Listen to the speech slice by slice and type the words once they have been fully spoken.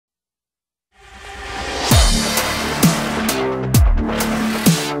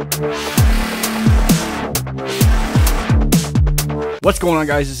What's going on,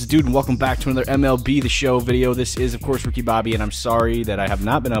 guys? This is Dude, and welcome back to another MLB The Show video. This is, of course, Ricky Bobby, and I'm sorry that I have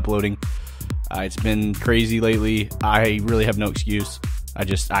not been uploading. It's been crazy lately. I really have no excuse.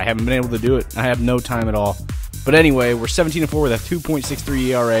 I haven't been able to do it. I have no time at all. But anyway, we're 17-4 with a 2.63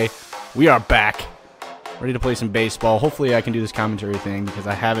 ERA. We are back, ready to play some baseball. Hopefully I can do this commentary thing because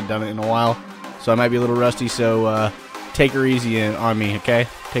I haven't done it in a while, so I might be a little rusty, so take her easy on me, okay?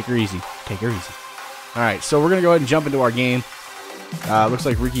 Take her easy. Take her easy. All right, so we're going to go ahead and jump into our game. Looks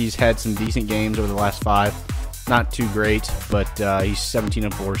like Ricky's had some decent games over the last 5. Not too great, but he's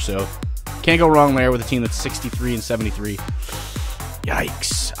 17-4, so can't go wrong there with a team that's 63-73.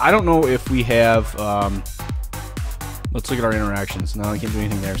 Yikes. I don't know if we have... let's look at our interactions. No, I can't do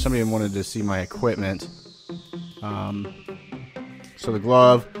anything there. Somebody wanted to see my equipment. So the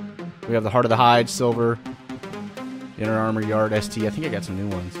glove. We have the Heart of the Hide, silver. Inner Armor, Yard, ST. I think I got some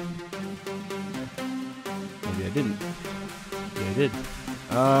new ones. Maybe I didn't. I did.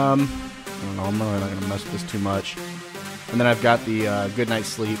 I don't know. I'm really not going to mess with this too much. And then I've got the Good Night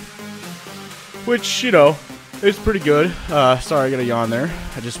Sleep, which, you know, is pretty good. Sorry, I got a yawn there.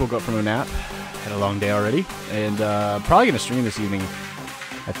 I just woke up from a nap. Had a long day already. And probably going to stream this evening,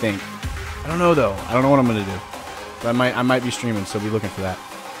 I think. I don't know, though. I don't know what I'm going to do. But I might be streaming, so be looking for that.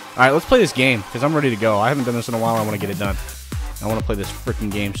 All right, let's play this game, because I'm ready to go. I haven't done this in a while. I want to get it done. I want to play this freaking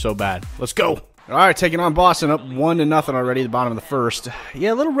game so bad. Let's go. All right, taking on Boston, up 1-0 already at the bottom of the first.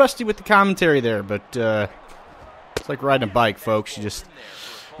 Yeah, a little rusty with the commentary there, but it's like riding a bike, folks. You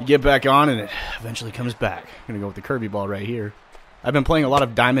get back on, and it eventually comes back. I'm going to go with the Kirby ball right here. I've been playing a lot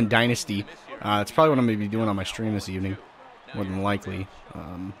of Diamond Dynasty. It's probably what I'm going to be doing on my stream this evening, more than likely.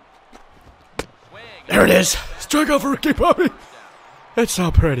 There it is. Strikeout for Ricky Bobby. It's so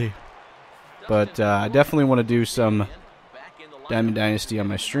pretty. But I definitely want to do some Diamond Dynasty on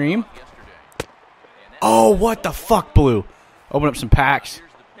my stream. Oh, what the fuck, Blue? Open up some packs.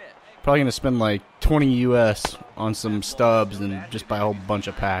 Probably going to spend like 20 US on some stubs and just buy a whole bunch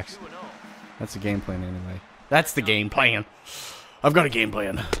of packs. That's the game plan anyway. That's the game plan. I've got a game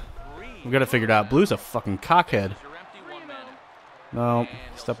plan. We've got it figured out. Blue's a fucking cockhead. No,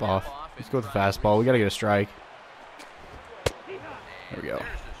 step off. Let's go with the fastball. We got to get a strike. There we go.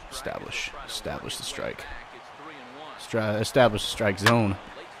 Establish the strike. Establish the strike zone.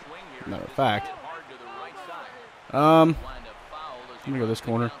 Matter of fact. I'm gonna go this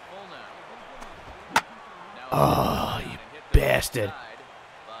corner. Oh, you bastard.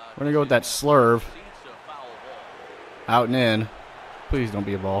 We're gonna go with that slurve. Out and in. Please don't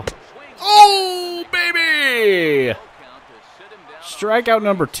be a ball. Oh, baby! Strikeout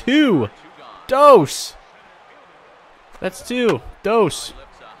number 2. Dose. That's 2. Dose.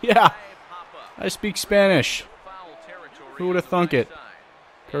 Yeah. I speak Spanish. Who would have thunk it?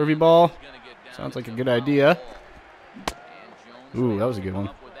 Curvy ball. Sounds like a good idea. Ooh, that was a good one.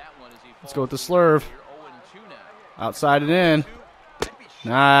 Let's go with the slurve. Outside and in.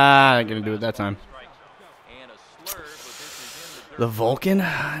 Nah, I ain't gonna do it that time. The Vulcan?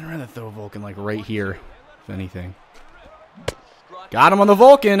 I'd rather throw a Vulcan like right here, if anything. Got him on the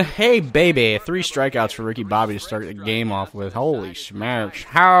Vulcan. Hey, baby. 3 strikeouts for Ricky Bobby to start the game off with. Holy smokes.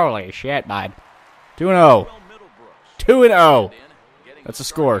 Holy shit, bud. 2-0. 2-0. That's a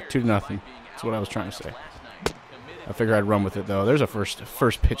score. 2-0. That's what I was trying to say. I figure I'd run with it, though. There's a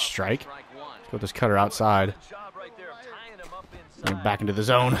first pitch strike. Let's go with this cutter outside. Back into the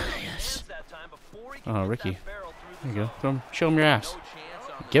zone. Yes. Oh, Ricky. There you go. Show him your ass.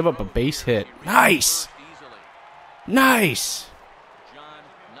 Give up a base hit. Nice! Nice!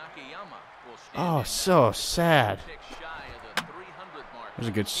 Oh, so sad. There's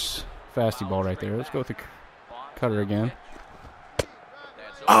a good fasty ball right there. Let's go with the cutter again.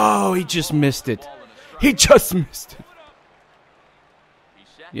 Oh, he just missed it. He just missed it.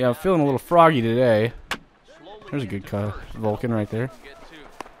 Yeah, I'm feeling a little froggy today. There's a good Vulcan right there.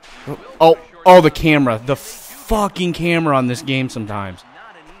 Oh, the camera. The fucking camera on this game sometimes.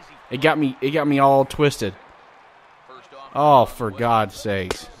 It got me all twisted. Oh, for God's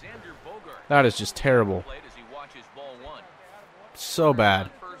sakes. That is just terrible. So bad.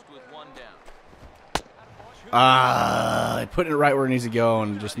 Putting it right where it needs to go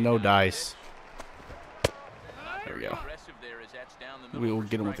and just no dice. There we go. We will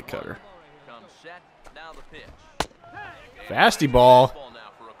get him with the cutter. Fasty ball.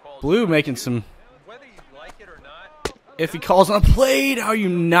 Blue making some... If he calls on a plate, how are you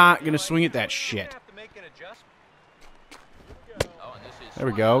not going to swing at that shit? There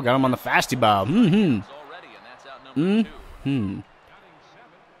we go. Got him on the fasty ball.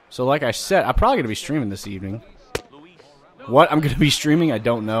 So like I said, I'm probably going to be streaming this evening. What I'm going to be streaming, I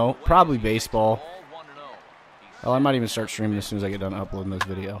don't know. Probably baseball. Well, I might even start streaming as soon as I get done uploading this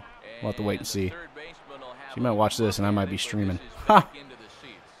video. We'll have to wait and see. So you might watch this and I might be streaming. Ha!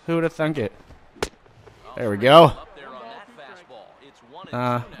 Who would have thunk it? There we go.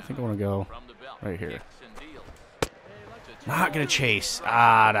 I think I want to go right here. Not gonna chase.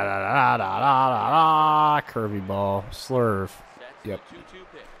 Da da da da da da. Curvy ball. Slurve. Yep.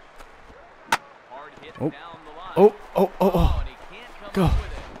 Oh. Oh. Oh. Oh. Oh. Go.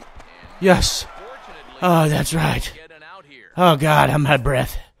 Yes. Oh, that's right. Oh God, I'm out of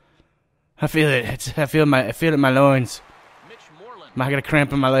breath. I feel it. I feel it in my loins. I got a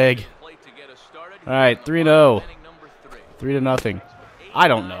cramp in my leg. All right, 3-0. 3-0. I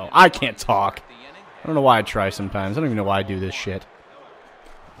don't know. I can't talk. I don't know why I try sometimes. I don't even know why I do this shit.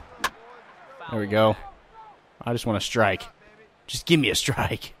 There we go. I just want to strike. Just give me a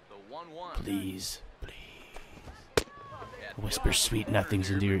strike. Please. Please. Whisper sweet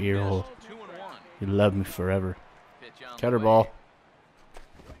nothings into your ear hole. You love me forever. Cutter ball.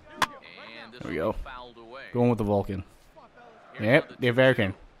 There we go. Going with the Vulcan. Yep, the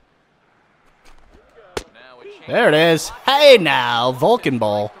American. There it is. Hey now, Vulcan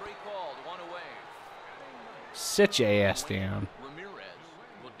ball. Sit your ass down.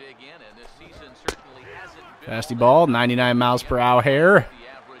 Fasty ball, 99 miles per hour hair.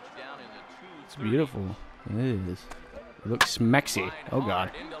 It's beautiful. It is. It looks smexy. Oh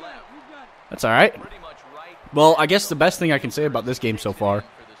God. That's all right. Well, I guess the best thing I can say about this game so far,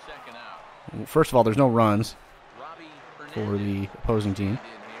 first of all, there's no runs for the opposing team.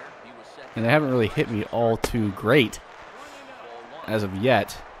 And they haven't really hit me all too great as of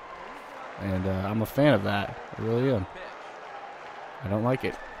yet. And I'm a fan of that. I really am. I don't like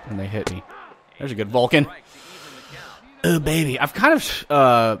it when they hit me. There's a good Vulcan. Oh, baby. I've kind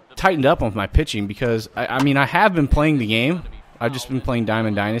of tightened up on my pitching because, I mean, I have been playing the game. I've just been playing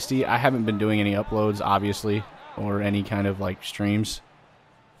Diamond Dynasty. I haven't been doing any uploads, obviously, or any kind of, like, streams.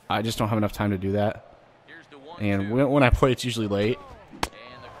 I just don't have enough time to do that. And when I play, it's usually late.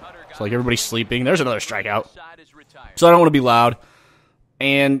 So, like, everybody's sleeping. There's another strikeout. So I don't want to be loud.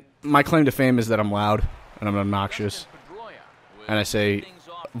 And my claim to fame is that I'm loud and I'm obnoxious. And I say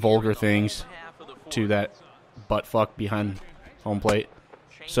vulgar things to that butt fuck behind home plate.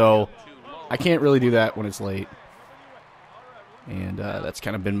 So I can't really do that when it's late. And that's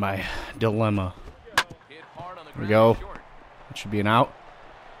kind of been my dilemma. There we go. It should be an out.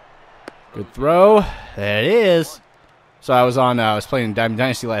 Good throw. There it is. So I was playing Diamond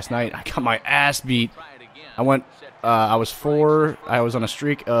Dynasty last night. I got my ass beat. I was on a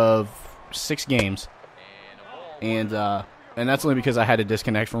streak of 6 games. And that's only because I had to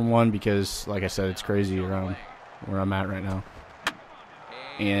disconnect from one because, like I said, it's crazy around where I'm at right now.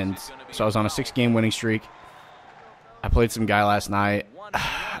 And so I was on a 6-game winning streak. I played some guy last night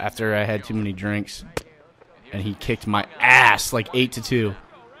after I had too many drinks. And he kicked my ass like 8-2.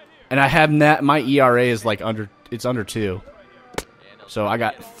 And I have my ERA is like under 2. So I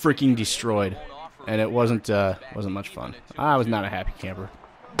got freaking destroyed. And it wasn't much fun. I was not a happy camper.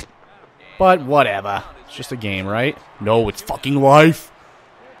 But whatever. It's just a game, right? No, it's fucking life.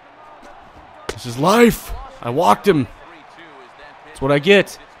 This is life. I walked him. That's what I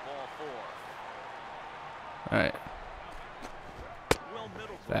get. Alright.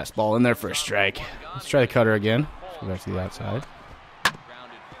 Fastball in there for a strike. Let's try the cutter again. Let's go back to the outside.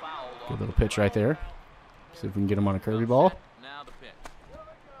 Good little pitch right there. See if we can get him on a curvy ball.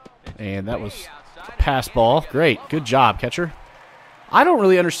 And that was a pass ball. Great. Good job, catcher. I don't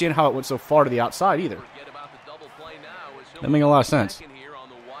really understand how it went so far to the outside either. That makes a lot of sense.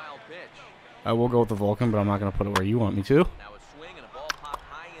 I will go with the Vulcan, but I'm not going to put it where you want me to.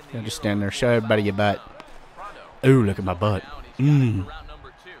 Yeah, just stand there. Show everybody your butt. Ooh, look at my butt. Mmm.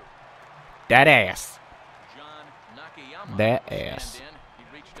 That ass. That ass.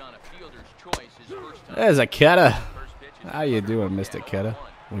 There's a cutter. How you doing, Mr. Cutter?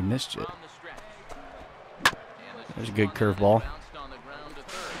 We missed you. There's a good curveball.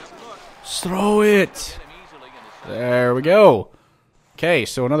 Throw it. There we go. Okay,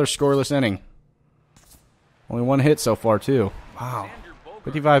 so another scoreless inning. Only 1 hit so far, too. Wow.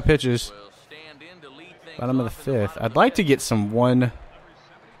 55 pitches. Bottom of the 5th. I'd like to get some 1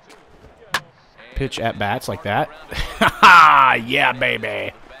 pitch at bats like that. Yeah,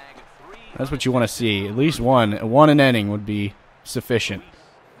 baby. That's what you want to see. At least one an inning would be sufficient.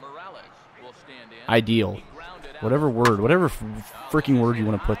 Ideal. Whatever freaking word you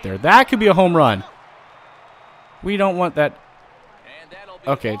want to put there. That could be a home run. We don't want that.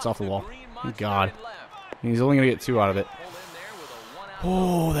 Okay, it's off the wall. Thank God. He's only going to get 2 out of it.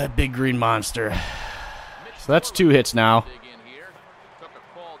 Oh, that big green monster. So that's 2 hits now.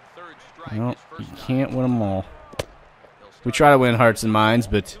 No, you can't win them all. We try to win hearts and minds,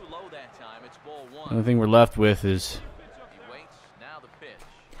 but the only thing we're left with is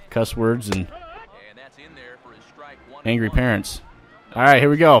cuss words and angry parents. All right, here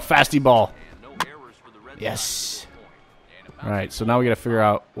we go. Fasty ball. Yes. All right, so now we got to figure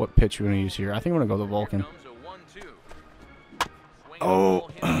out what pitch we're going to use here. I think we're going to go the Vulcan. Oh,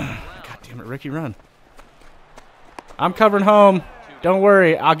 God damn it, Ricky, run. I'm covering home. Don't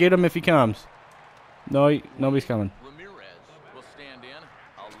worry, I'll get him if he comes. No, nobody's coming.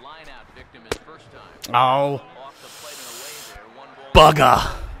 Oh.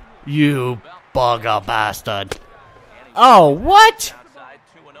 Bugger. You bugger bastard. Oh, what?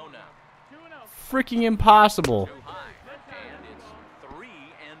 Freaking impossible.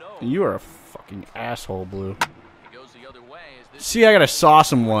 You are a fucking asshole, Blue. See, I gotta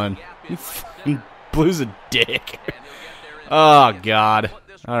sauce him one. Blue's a dick. Oh, God.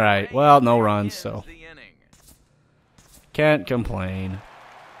 Alright, well, no runs, so. Can't complain.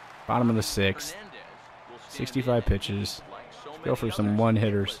 Bottom of the sixth. 65 pitches. Let's go for some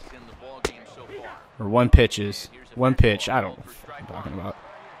one-hitters. Or one pitches. One pitch. I don't know what I'm talking about.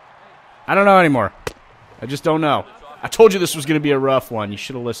 I don't know anymore. I just don't know. I told you this was going to be a rough one. You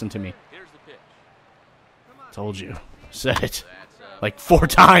should have listened to me. Told you. Said it. Like 4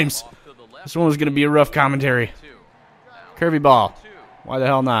 times. This one was going to be a rough commentary. Curvy ball. Why the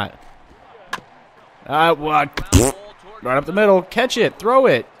hell not? What? Right up the middle. Catch it. Throw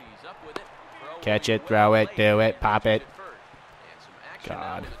it. Catch it. Throw it. Do it. Pop it.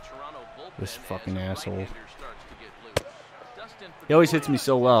 God. This fucking asshole. He always hits me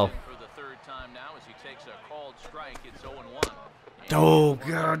so well. Oh,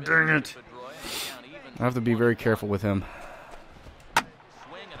 God dang it. I have to be very careful with him.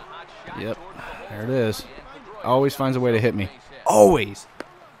 Yep. There it is. Always finds a way to hit me. Always.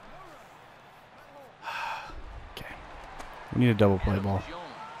 Okay. We need a double play ball.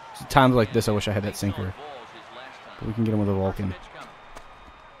 So times like this, I wish I had that sinker. But we can get him with a Vulcan.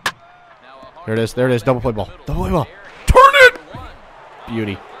 There it is. There it is. Double play ball. Double play ball. Turn it!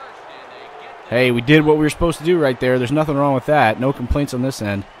 Beauty. Hey, we did what we were supposed to do right there. There's nothing wrong with that. No complaints on this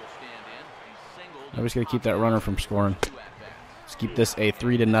end. I'm just going to keep that runner from scoring. Let's keep this a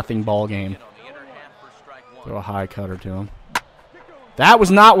 3-0 ball game. Throw a high cutter to him. That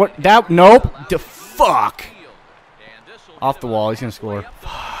was not what... That... Nope. Fuck. Off the wall. He's going to score.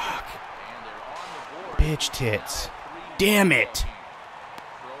 Fuck. Bitch tits. Damn it.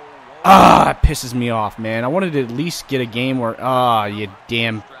 Ah, it pisses me off, man. I wanted to at least get a game where... Ah, you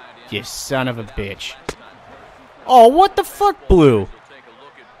damn... You son of a bitch. Oh, what the fuck, Blue?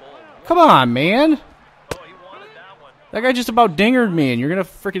 Come on, man. That guy just about dingered me, and you're going to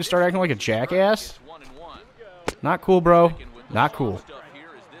freaking start acting like a jackass? Not cool, bro. Not cool.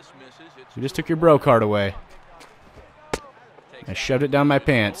 You just took your bro card away. I shoved it down my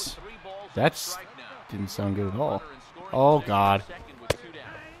pants. That's... Didn't sound good at all. Oh, God.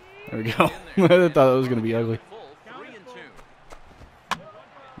 There we go. I thought it was going to be ugly.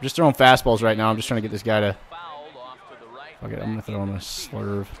 I'm just throwing fastballs right now. I'm just trying to get this guy to... Fuck it, I'm going to throw him a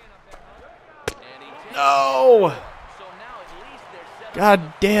slurve. No! God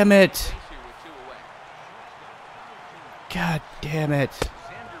damn it. God damn it.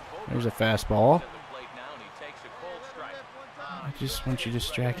 There's a fastball. I just want you to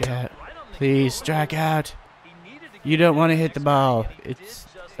strike out. Please, strike out. You don't want to hit the ball. It's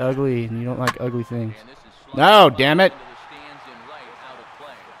ugly, and you don't like ugly things. No, damn it.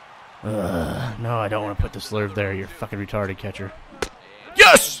 No, I don't want to put the slurve there. You're fucking retarded, catcher.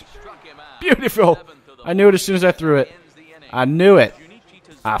 Yes! Beautiful. I knew it as soon as I threw it. I knew it.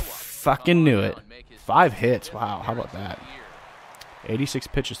 I fucking knew it. 5 hits. Wow, how about that? 86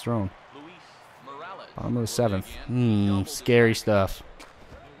 pitches thrown. Bottom of the 7th. Scary stuff.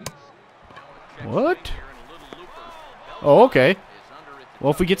 What? Oh, okay.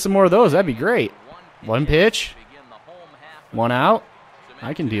 Well, if we get some more of those, that'd be great. 1 pitch. 1 out.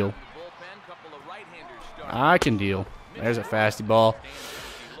 I can deal. I can deal. There's a fasty ball.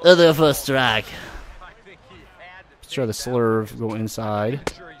 Other first strike. Let's try the slurve. Go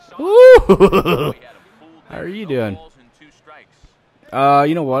inside. Woo! How are you doing?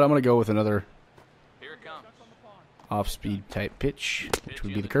 You know what? I'm going to go with another off-speed type pitch, which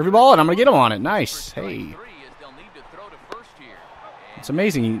would be the curvy ball, and I'm going to get him on it. Nice. Hey. It's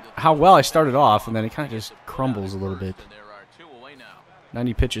amazing how well I started off, and then it kind of just crumbles a little bit.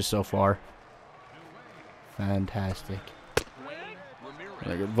 90 pitches so far. Fantastic.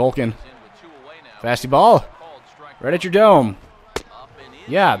 Vulcan. Fasty ball. Right at your dome.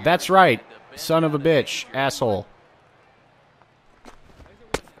 Yeah, that's right. Son of a bitch. Asshole.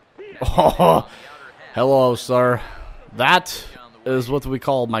 Oh, hello, sir. That is what we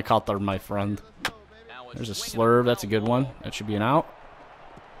call my cutter, my friend. There's a slurve. That's a good one. That should be an out.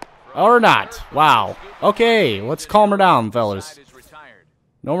 Or not. Wow. Okay, let's calm her down, fellas.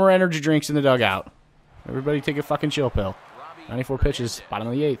 No more energy drinks in the dugout. Everybody take a fucking chill pill. 94 pitches, bottom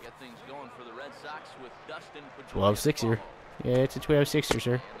of the 8th. 12-6 here. Yeah, it's a 12-6er,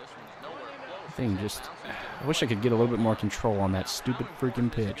 sir. Thing just... I wish I could get a little bit more control on that stupid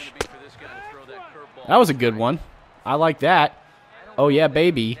freaking pitch. That was a good one. I like that. Oh, yeah,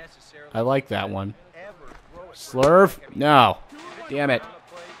 baby. I like that one. Slurve? No. Damn it.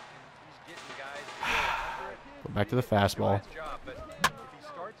 Go back to the fastball.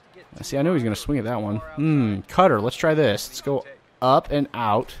 See, I knew he was going to swing at that one. Cutter. Let's try this. Let's go up and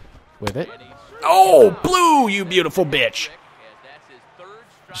out with it. Oh, blue, you beautiful bitch.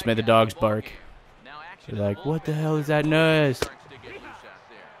 Just made the dogs bark. They're like, what the hell is that noise?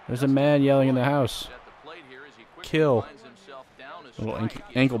 There's a man yelling in the house. Kill. Little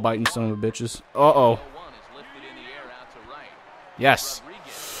ankle biting son of a bitches. Uh-oh. Yes.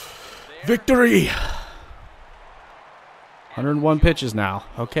 Victory. 101 pitches now.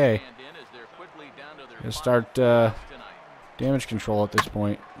 Okay. Gonna start damage control at this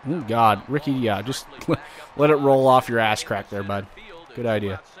point. Oh, God. Ricky, yeah, just let it roll off your ass crack there, bud. Good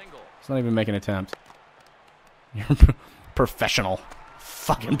idea. Let's not even make an attempt. You're professional.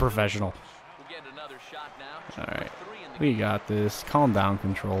 Fucking professional. Alright. We got this. Calm down,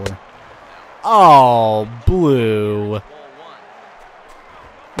 controller. Oh, blue.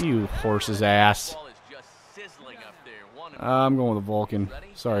 You horse's ass. I'm going with a Vulcan.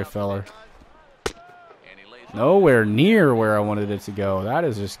 Sorry, feller. Nowhere near where I wanted it to go. That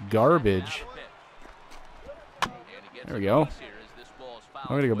is just garbage. There we go. I'm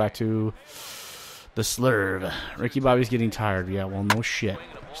going to go back to the slurve. Ricky Bobby's getting tired. Yeah, well, no shit.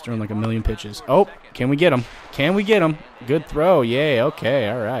 He's throwing like a million pitches. Oh, can we get him? Can we get him? Good throw. Yay. Okay.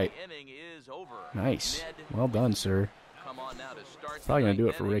 All right. Nice. Well done, sir. Probably going to do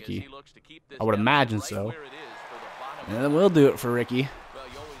it for Ricky. I would imagine so. And we'll do it for Ricky.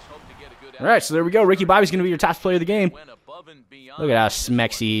 All right, so there we go. Ricky Bobby's going to be your top player of the game. Look at how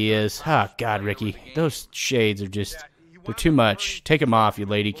smexy he is. Oh, God, Ricky. Those shades are just, they're too much. Take them off, you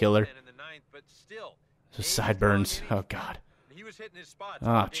lady killer. Those sideburns. Oh, God.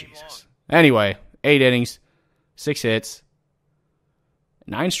 Oh, Jesus. Anyway, 8 innings, 6 hits,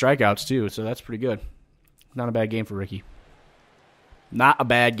 9 strikeouts, too, so that's pretty good. Not a bad game for Ricky. Not a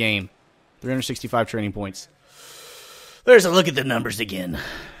bad game. 365 training points. There's a look at the numbers again.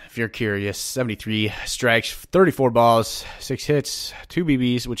 If you're curious, 73 strikes, 34 balls, 6 hits, 2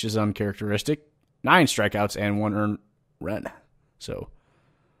 BBs, which is uncharacteristic, 9 strikeouts, and 1 earned run. So,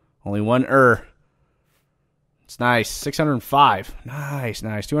 only 1 It's nice. 605. Nice,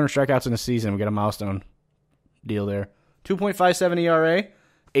 nice. 200 strikeouts in the season. We got a milestone deal there. 2.57 ERA,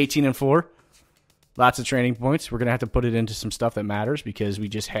 18-4. Lots of training points. We're going to have to put it into some stuff that matters because we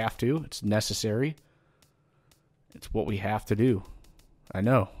just have to. It's necessary. It's what we have to do. I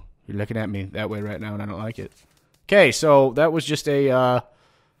know. You're looking at me that way right now, and I don't like it. Okay, so that was just a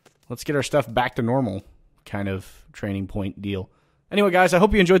let's get our stuff back to normal kind of training point deal. Anyway, guys, I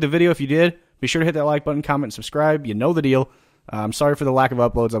hope you enjoyed the video. If you did, be sure to hit that like button, comment, and subscribe. You know the deal. I'm sorry for the lack of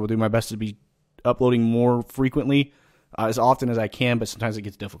uploads. I will do my best to be uploading more frequently, as often as I can, but sometimes it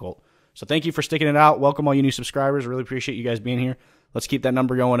gets difficult. So thank you for sticking it out. Welcome all you new subscribers. I really appreciate you guys being here. Let's keep that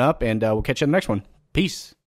number going up, and we'll catch you in the next one. Peace.